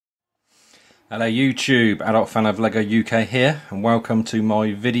Hello YouTube, adult fan of Lego UK here, and welcome to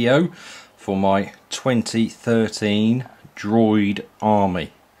my video for my 2013 Droid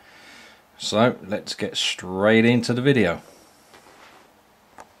Army. So let's get straight into the video.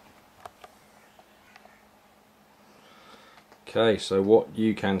 Okay, so what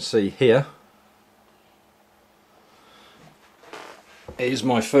you can see here is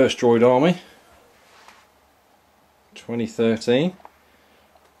my first Droid Army, 2013.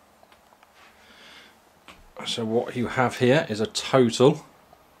 So what you have here is a total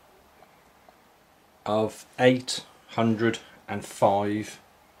of 805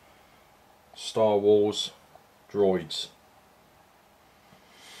 Star Wars droids.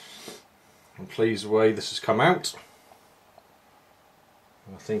 I'm pleased the way this has come out.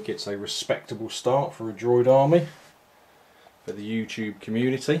 I think it's a respectable start for a droid army for the YouTube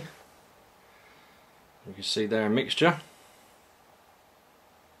community. You can see there a mixture.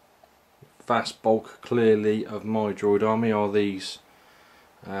 Vast bulk clearly of my droid army are these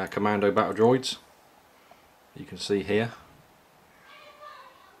commando battle droids. You can see here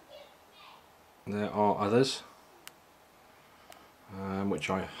there are others which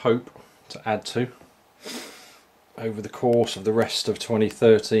I hope to add to over the course of the rest of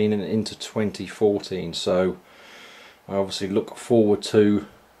 2013 and into 2014. So I obviously look forward to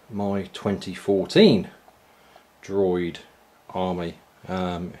my 2014 droid army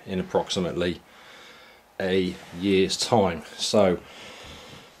in approximately a year's time. So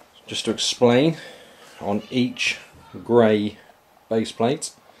just to explain, on each grey base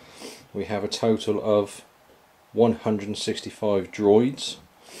plate we have a total of 165 droids.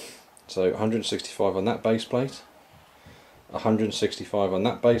 So 165 on that base plate, 165 on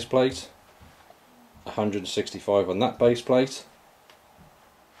that base plate, 165 on that base plate,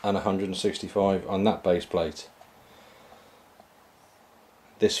 and 165 on that base plate.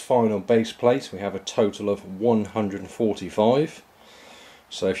 This final base plate we have a total of 145.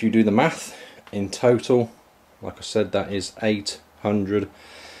 So if you do the math, in total, like I said, that is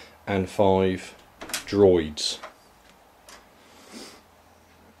 805 droids.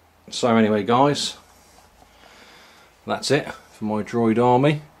 So anyway guys, that's it for my droid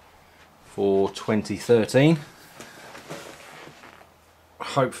army for 2013.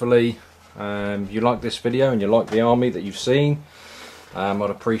 Hopefully you like this video and you like the army that you've seen. I'd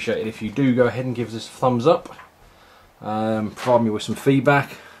appreciate it if you do go ahead and give this a thumbs up. Provide me with some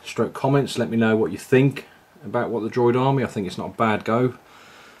feedback, stroke comments, let me know what you think about what the droid army. I think it's not a bad go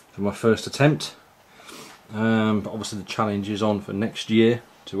for my first attempt. But obviously the challenge is on for next year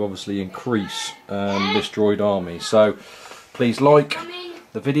to obviously increase this droid army. So please like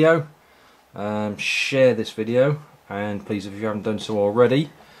the video, share this video, and please, if you haven't done so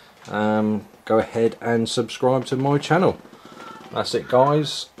already, go ahead and subscribe to my channel. That's it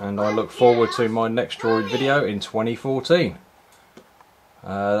guys, and I look forward to my next droid video in 2014.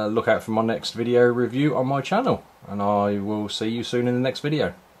 Look out for my next video review on my channel, and I will see you soon in the next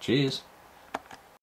video. Cheers.